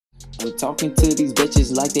I'm talking to these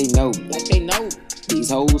bitches like they know. Like they know. These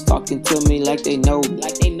hoes talking to me like they know.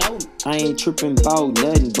 Like they know. I ain't tripping about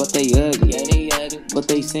nothing, but they ugly. Yeah, they ugly. But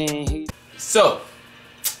they saying he. So,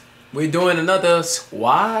 we're doing another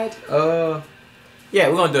squad. Yeah,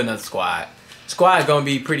 we're gonna do another squad. Squad is gonna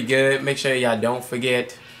be pretty good. Make sure y'all don't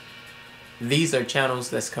forget. These are channels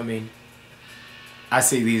that's coming. I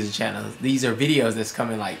say these are channels. These are videos that's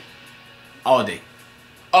coming like all day.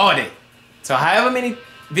 All day. So however many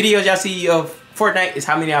videos y'all see of Fortnite is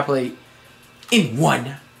how many I played in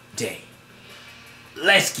one day.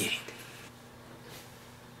 Let's get it.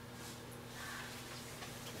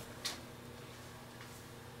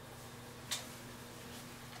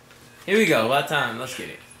 Here we go. What time? Let's get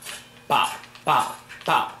it. Pop, pop,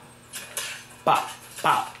 pop, pop,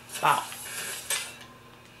 pop, pop.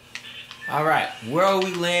 All right, where are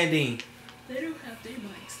we landing? They don't have their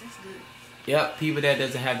mics. That's good. Yep, people that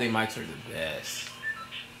doesn't have their mics are the best.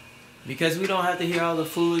 Because we don't have to hear all the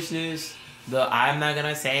foolishness, the I'm not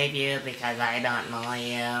gonna save you because I don't know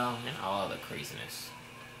you, and all the craziness.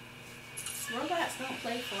 Robots don't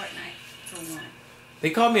play Fortnite, for one. They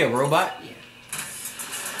call me a robot? Yeah.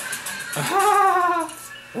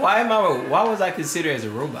 Why was I considered as a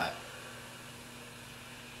robot?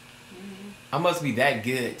 I must be that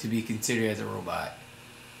good to be considered as a robot.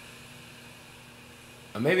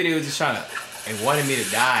 Or maybe they were just trying to, they wanted me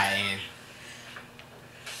to die and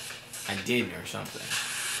I didn't or something.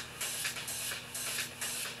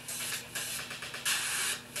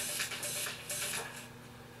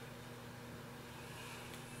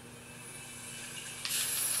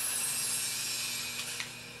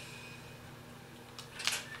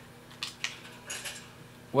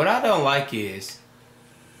 What I don't like is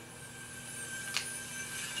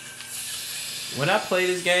when I play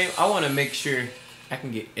this game, I want to make sure I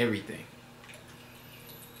can get everything.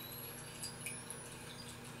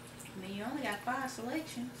 I mean, you only got 5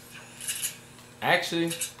 selections.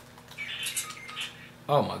 Actually,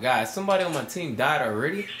 oh my God, somebody on my team died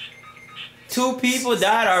already? 2 people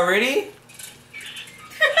died already?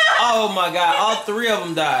 Oh my God, all 3 of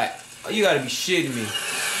them died. Oh, you gotta be shitting me.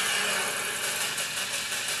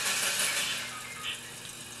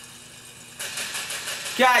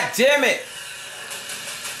 God damn it!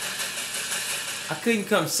 I couldn't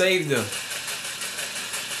come save them.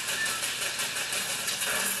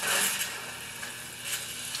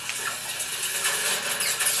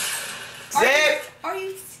 Are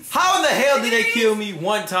you How in the hell did they kill me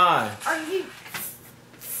one time? Are you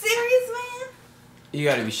serious, man? You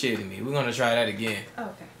gotta be shitting me. We're gonna try that again.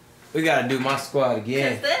 Okay. We gotta do my squad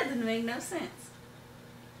again. Because that doesn't make no sense.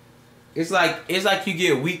 It's like you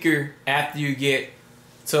get weaker after you get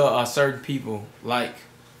to certain people. Like,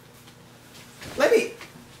 let me.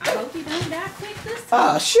 I hope you don't die quick this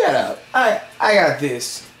time. Oh, shut up! I got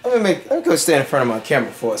this. Let me go stand in front of my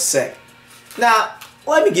camera for a sec. Now,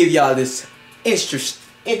 let me give y'all this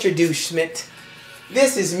introducement.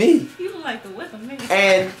 This is me, You look like the weatherman.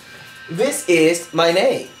 and this is my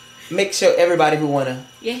name. Make sure everybody who wanna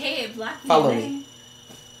Your head blocking follow your me. name.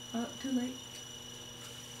 Oh, too late.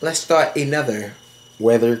 Let's start another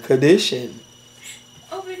weather condition.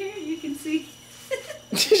 Over here you can see.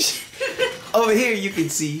 Over here you can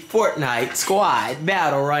see Fortnite squad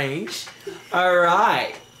battle range.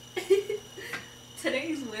 Alright.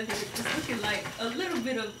 Today's weather is looking like a little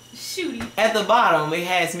bit of shooting. At the bottom it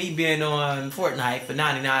has me being on Fortnite for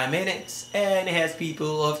 99 minutes. And it has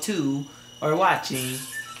people of 2 are watching,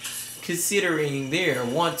 considering they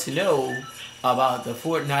want to know about the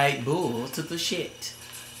Fortnite bull to the shit.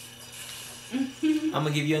 I'm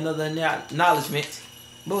gonna give you another acknowledgement.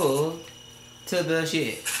 Bull to the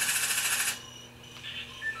shit.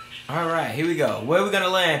 Alright, here we go. Where we gonna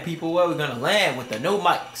land, people? Where we gonna land with the no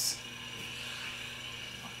mics?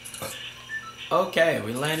 Okay,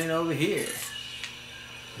 we're landing over here.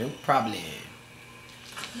 No problem.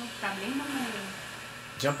 No problem.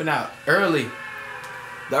 Jumping out early.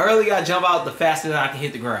 The earlier I jump out, the faster I can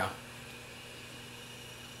hit the ground.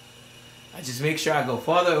 I just make sure I go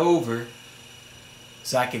farther over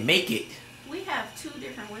so I can make it. We have 2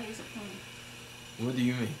 different ways of playing. What do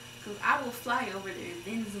you mean? Because I will fly over there and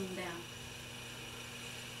then zoom down.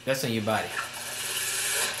 That's on your body.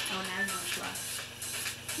 Oh, now you're going to fly.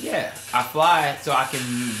 Yeah, I fly so I can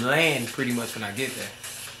land pretty much when I get there.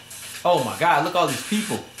 Oh my God, look at all these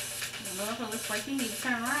people. It looks like you need to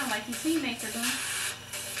turn around like your teammates are doing.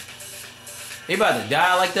 They about to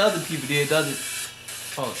die like the other people did, doesn't it?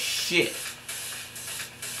 Oh shit.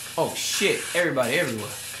 Oh shit, everybody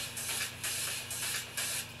everywhere.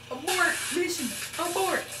 Abort mission.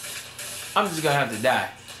 Abort. I'm just gonna have to die.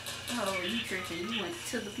 Oh, you tripping. You went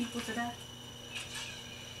to the people to die?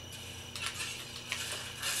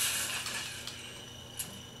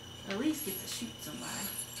 least get to shoot somebody.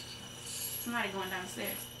 Somebody going downstairs.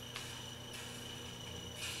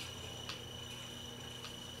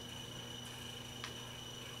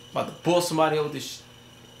 About to pull somebody over this.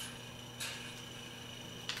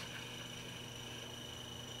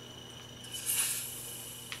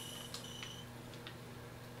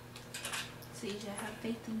 CJ, have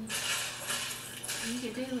faith in you. You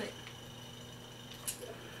can do it.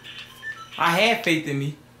 I had faith in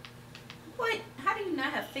me. What? How do you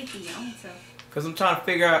not have faith in your own self? Because I'm trying to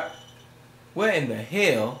figure out what in the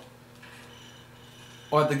hell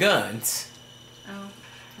are the guns. Oh,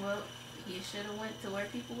 well, you should have went to where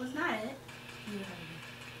people was not at. Yeah.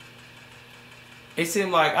 It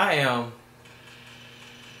seemed like I am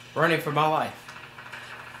running for my life.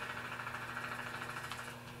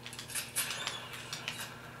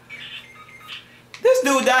 This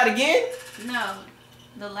dude died again? No,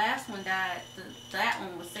 the last one died. That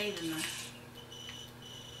one was saving them.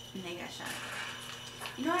 And they got shot.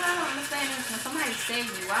 You know what I don't understand is when somebody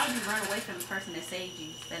saves you, why would you run away from the person that saved you?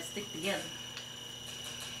 That stick together.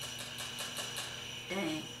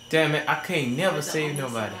 Dang. Damn it, I can't never You're the save only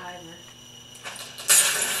nobody. survivor.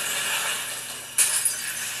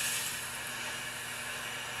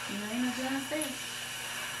 You know, ain't no guns there.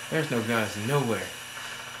 There's no guns nowhere.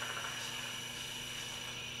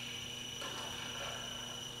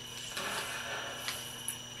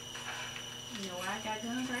 You know why I got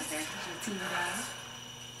guns right there? Because your team died.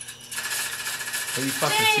 Are you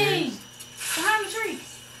fucking Dang! serious? Behind the tree.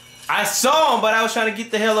 I saw him, but I was trying to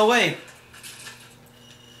get the hell away.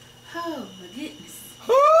 Oh my goodness.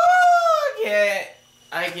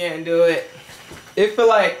 I can't do it. It feel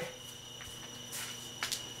like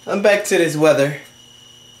I'm back to this weather.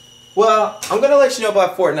 Well, I'm gonna let you know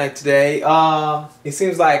about Fortnite today. It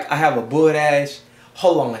seems like I have a bullet ash.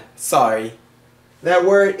 Hold on, sorry. That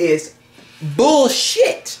word is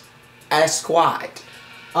bullshit as squad.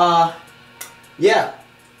 Yeah,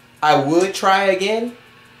 I would try again,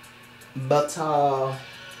 but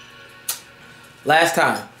last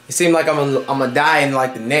time it seemed like I'm gonna die in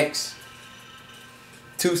like the next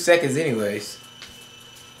 2 seconds, anyways.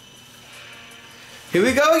 Here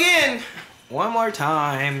we go again. One more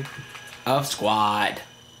time of squad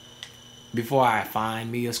before I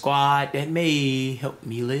find me a squad that may help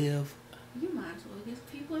me live. You might as well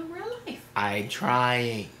get people in real life. I'm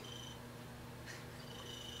trying.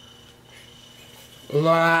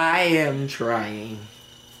 I am trying.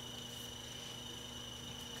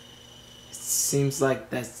 Seems like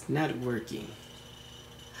that's not working.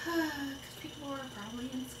 Because people are probably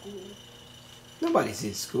in school. Nobody's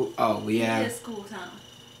in school. Oh, yeah. It is school time.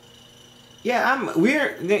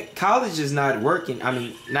 Yeah, college is not working. I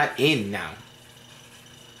mean, not in now.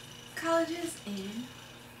 College is in.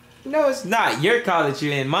 No, it's not. Your college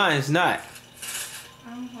you're in. Mine's not.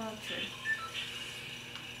 I'm well, true.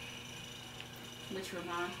 Which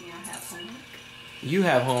reminds me, I have homework. You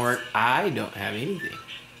have homework. I don't have anything.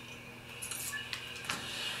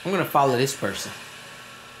 I'm gonna follow this person.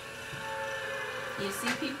 You see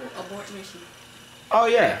people, abort mission. Oh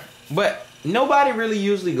yeah, but nobody really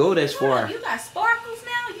usually go this far. You got sparkles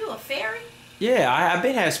now? You a fairy? Yeah, I've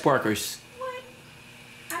been had sparkers. What?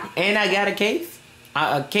 And I got a cape.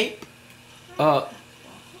 A cape.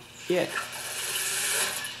 Yeah.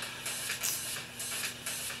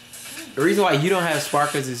 The reason why you don't have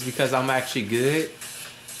sparkles is because I'm actually good.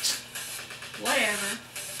 Whatever,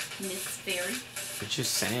 Miss Fairy. I'm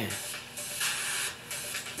just saying.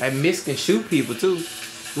 That Miss can shoot people too.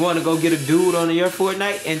 You want to go get a dude on your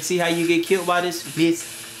Fortnite and see how you get killed by this Miss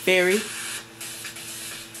Fairy?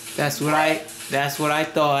 That's what I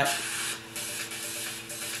thought.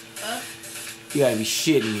 You gotta be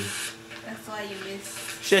shitting me. That's why you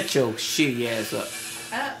missed. Shut your shitty ass up.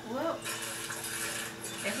 Well,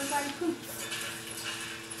 everybody poops.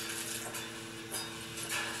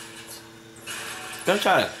 Don't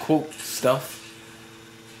try to quote stuff.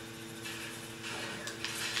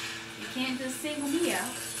 You can't just single me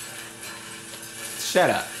out. Shut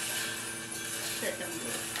up. Shut them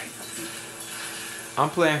little price up. I'm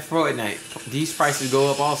playing Fortnite. These prices go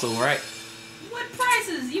up also, right? What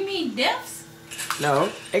prices? You mean deaths?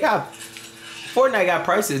 No, Fortnite got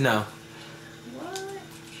prices now. What?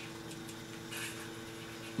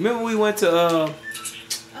 Remember we went to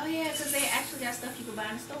Oh yeah, because they actually got stuff you can buy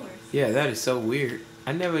in the stores. Yeah, that is so weird.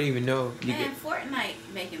 I never even know you Man, get. Fortnite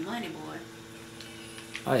making money, boy.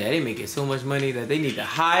 Oh yeah, they making so much money that they need to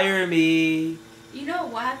hire me. You know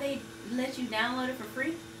why they let you download it for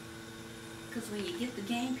free? Because when you get the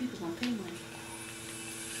game, people gonna pay money.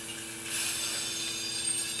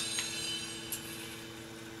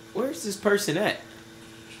 Where's this person at?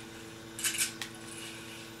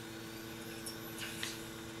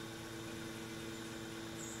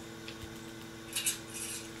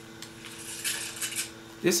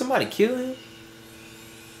 Did somebody kill him?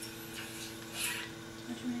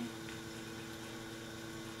 What you mean?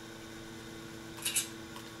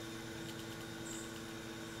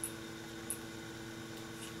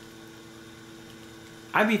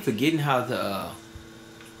 I be forgetting how to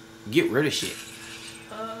get rid of shit.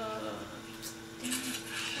 Damn,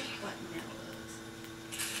 what that was.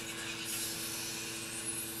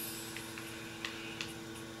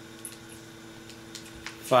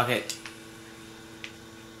 Fuck it.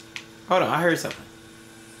 Hold on, I heard something.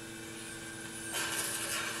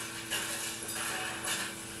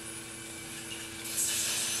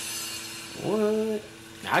 What?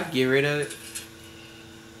 I'd get rid of it.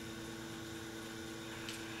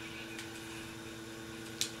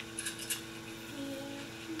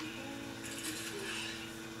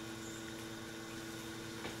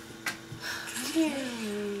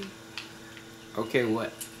 Okay,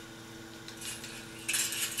 what?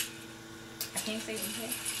 I can't say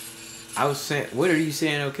okay. I was saying, what are you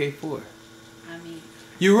saying okay for? I mean,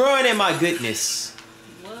 You ruining my goodness.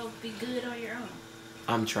 well, be good on your own.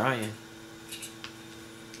 I'm trying.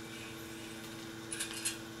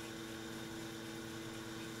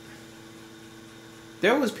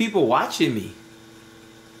 There was people watching me.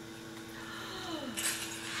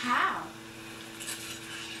 How?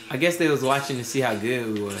 I guess they was watching to see how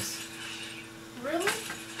good we was. Really?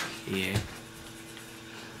 Yeah.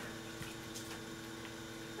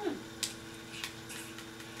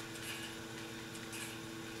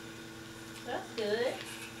 That's good.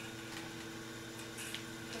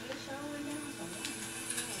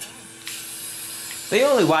 They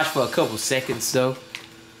only watch for a couple seconds though. I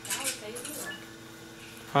would say 0.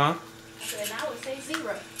 Huh? I said, I would say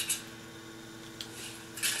 0.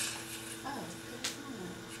 Oh, good.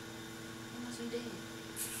 I must be dead.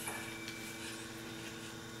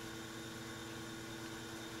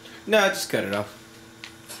 No, just cut it off.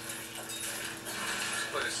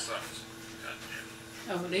 But it sucks.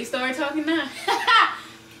 Oh, they started talking now. Ah,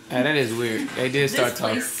 that is weird. They did start This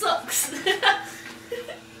talking. place sucks.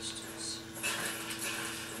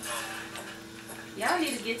 Y'all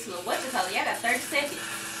need to get to it. What you call it? Y'all got 30 seconds.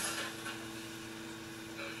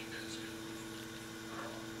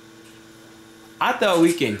 I thought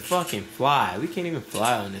we can fucking fly. We can't even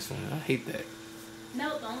fly on this one. I hate that.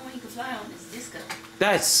 No, the only one you can fly on is disco.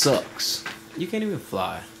 That sucks. You can't even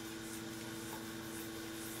fly.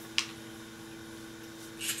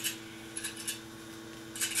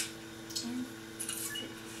 Ten, 6,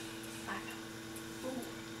 5, 4,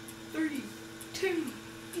 3, 2,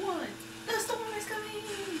 1. The storm is coming.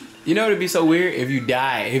 You know it'd be so weird if you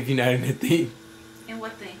die if you're not in the thing. And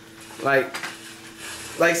what thing?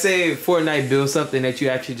 Like say Fortnite builds something that you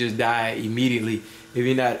actually just die immediately if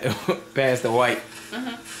you're not past the white.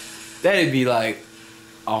 Uh-huh. That'd be like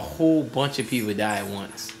a whole bunch of people die at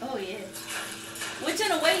once. Oh, yeah. Which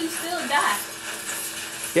in a way you still die.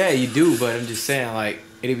 Yeah, you do, but I'm just saying like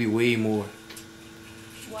it'd be way more.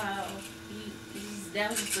 Wow.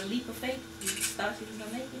 That was just a leap of faith. You just thought you was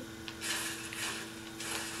going to make it.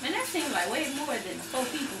 Man, that seems like way more than 4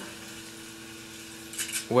 people.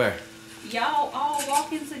 Where? Y'all all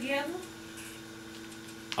walking together?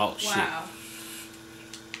 Oh shit. Wow.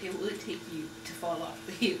 It would take you to fall off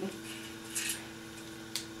the hill.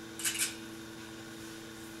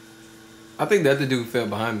 I think the other dude fell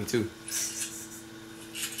behind me too.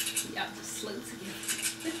 Y'all just slow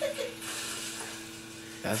together.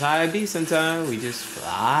 That's how it be sometimes. We just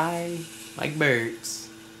fly like birds.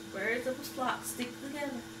 Birds of a flock stick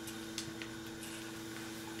together.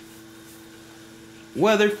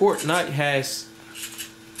 Whether Fortnite has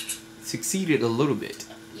succeeded a little bit.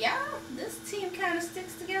 Yeah, this team kind of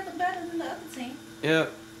sticks together better than the other team. Yep.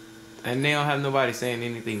 And they don't have nobody saying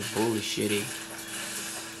anything bullshitty.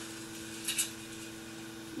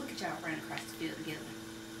 Look at y'all running across the field together.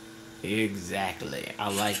 Exactly. I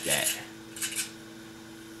like that.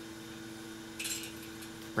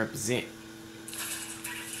 Represent.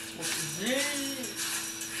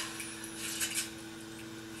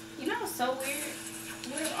 You know what's so weird?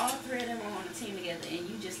 What if all 3 of them are on a team together and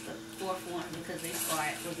you just the 4th one because their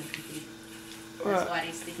squad wasn't complete? That's why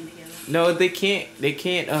they sticking together. No, they can't. They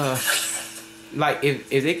can't. Like if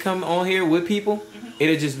they come on here with people,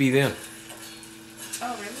 it'll just be them.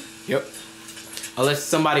 Oh, really? Yep. Unless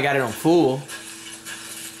somebody got it on full.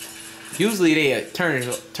 Usually they turn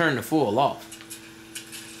the full off.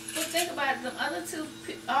 But think about it. Them other 2,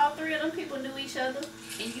 all 3 of them people knew each other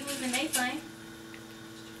and you was in their thing.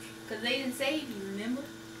 Because they didn't save you, remember?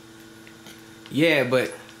 Yeah,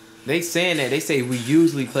 but they saying that. They say we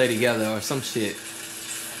usually play together or some shit.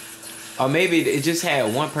 Or maybe it just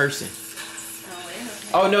had one person. Oh, it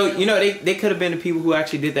Oh no, you know they could have been the people who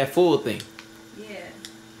actually did that full thing. Yeah.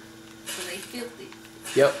 So they filthy.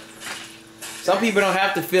 Yep. Some people don't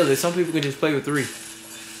have to feel it. Some people can just play with 3.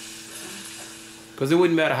 Because it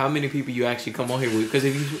wouldn't matter how many people you actually come on here with. Because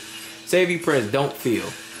if you say if you press don't feel,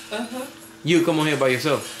 you come on here by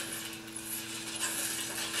yourself.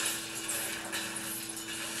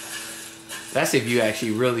 That's if you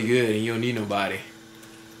actually really good and you don't need nobody.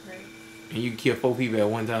 Right. And you can kill 4 people at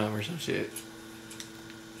one time or some shit.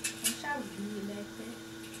 I wish I was good like that.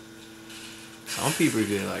 Some people are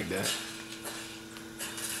good like that.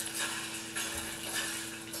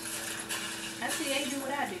 I see they do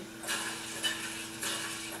what I do.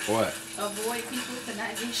 What? Avoid people to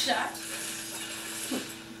not get shot.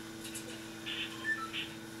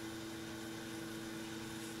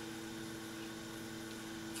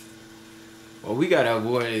 What we gotta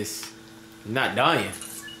avoid is not dying.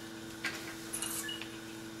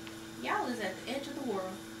 Y'all is at the edge of the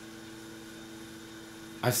world.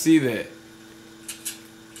 I see that.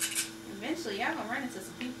 Eventually, y'all gonna run into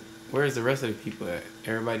some people. Where's the rest of the people at?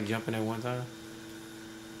 Everybody jumping at one time?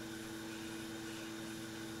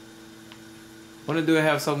 Wanna do it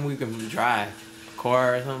have something we can drive? A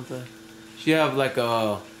car or something? Should have like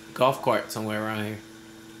a golf cart somewhere around here.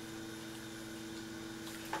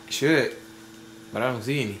 Should. But I don't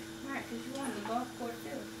see any. Right, because you want the golf court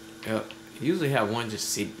too. Yep. Usually have one just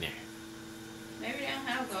sitting there. Maybe they don't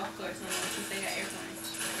have golf carts no more since they got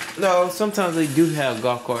airplanes. No, sometimes they do have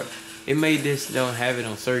golf cart. It may just don't have it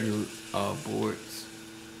on certain boards.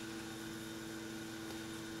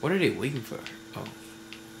 What are they waiting for? Oh.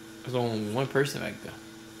 There's only one person back there.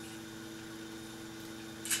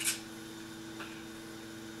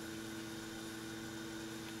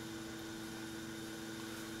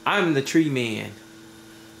 I'm the tree man.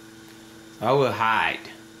 I will hide.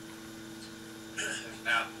 There's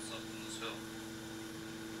apples up in this hill.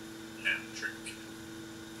 Yeah, trick.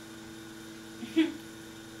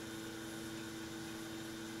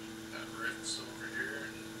 That rift's over here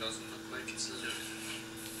and it doesn't look like it's a zoo.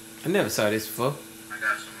 I never saw this before. I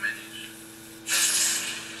got some minis.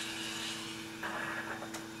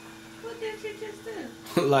 What did you just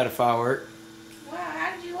do? Light a firework. Wow,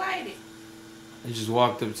 how did you light it? I just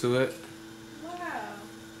walked up to it. Wow.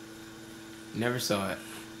 Never saw it.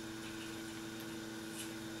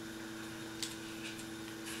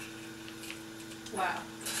 Wow.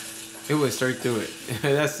 It went straight through it.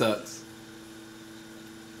 That sucks.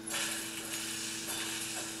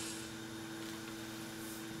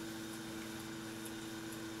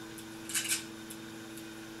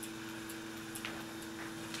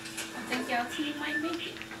 I think y'all team might make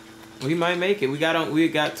it. We might make it. We got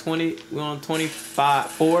 20. We're on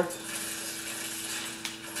 4.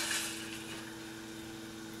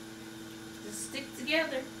 Just stick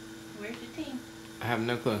together. Where's your team? I have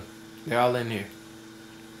no clue. They're all in here.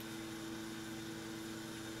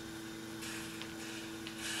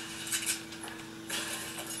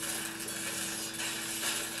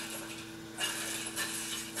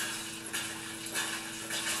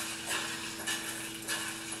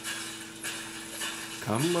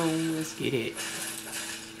 Come on, let's get it.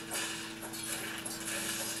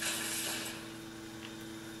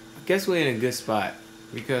 I guess we're in a good spot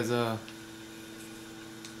because the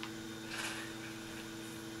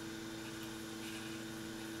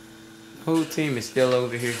whole team is still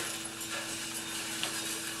over here.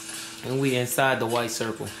 And we inside the white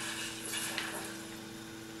circle.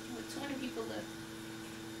 With 20 people left.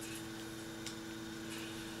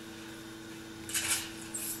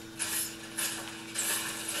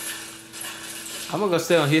 I'm gonna go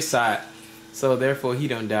stay on his side, so therefore he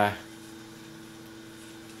don't die.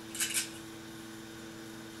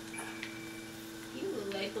 You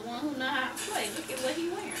look like the one who know how to play. Look at what he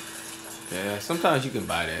wearing. Yeah, sometimes you can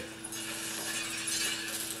buy that.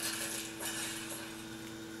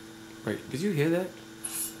 Wait, did you hear that?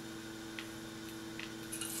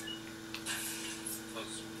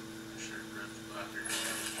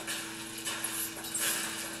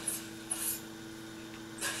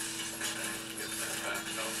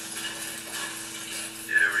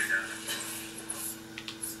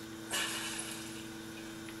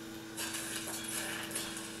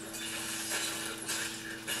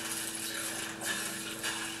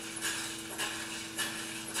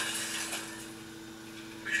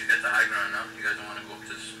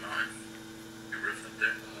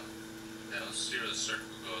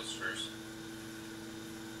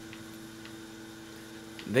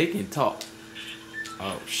 They can talk.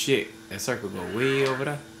 Oh shit, that circle go way over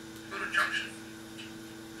there. Go to junction.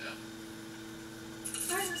 Yeah.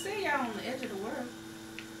 I can see y'all on the edge of the world.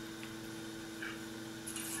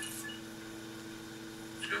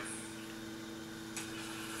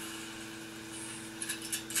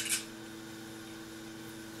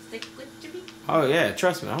 stick with you. Oh yeah,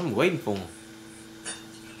 trust me, I'm waiting for him.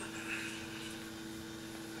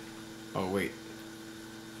 Oh wait,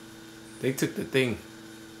 they took the thing.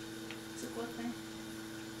 Took what thing?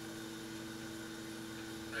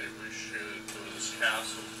 Hey, we should go to this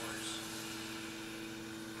castle place.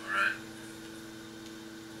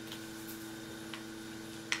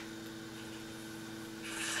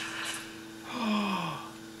 Alright?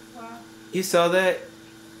 Wow. You saw that?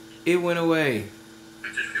 It went away.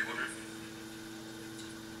 Think there's people here?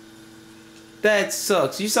 That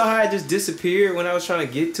sucks. You saw how it just disappeared when I was trying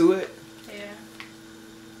to get to it? Yeah.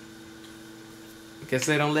 Guess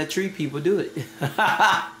they don't let tree people do it.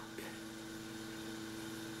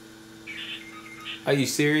 Are you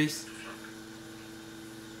serious?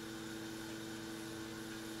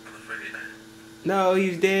 No,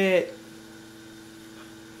 he's dead.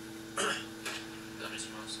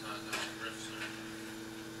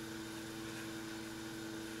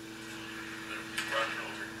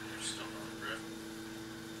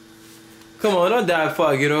 Come on, don't die before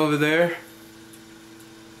I get over there.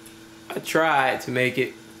 I tried to make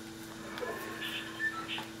it.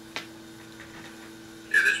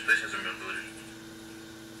 Yeah, this place hasn't been looted.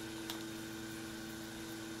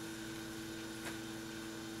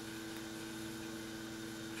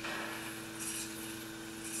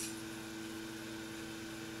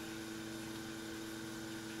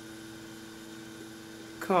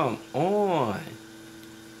 Come on.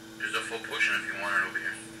 There's a full potion if you want it over here.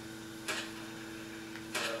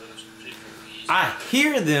 I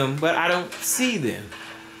hear them, but I don't see them.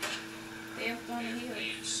 They have gone to heal.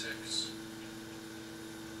 86.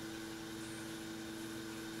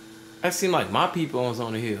 That seemed like my people was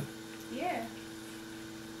on the hill. Yeah.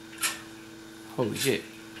 Holy shit.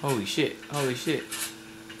 Holy shit. Holy shit.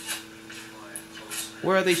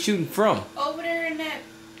 Where are they shooting from? Over there in that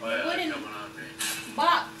Oh yeah, wooden they're coming on me.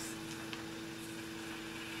 box.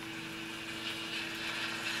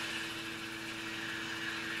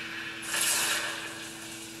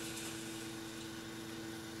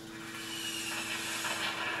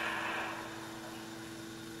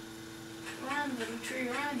 Run, little tree,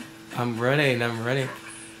 run. I'm running. I'm running.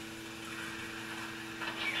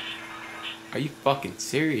 Are you fucking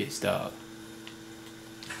serious, dog?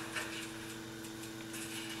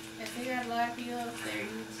 If they got a lot of people up there,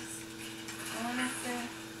 you just going up there.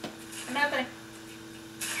 Nothing.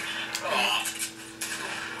 Oh.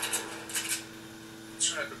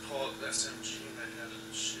 Tried to call it SMG and I had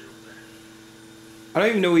a shield there. I don't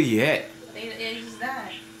even know where you at. They just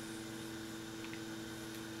died.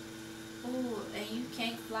 Ooh, and you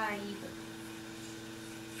can't fly either.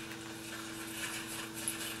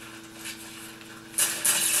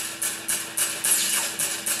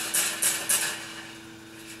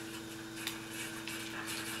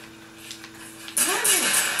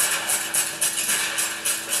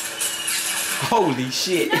 Holy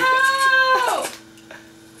shit. No!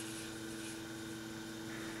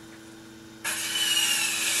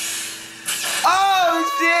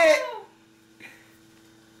 Oh shit.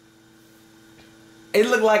 It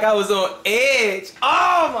looked like I was on edge.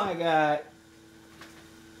 Oh my god.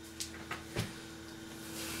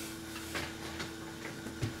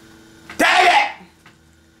 Dang it!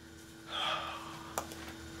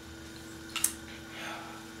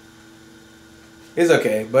 It's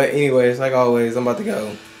okay, but anyways, like always, I'm about to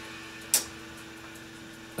go.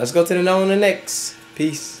 Let's go to the next.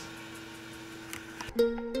 Peace.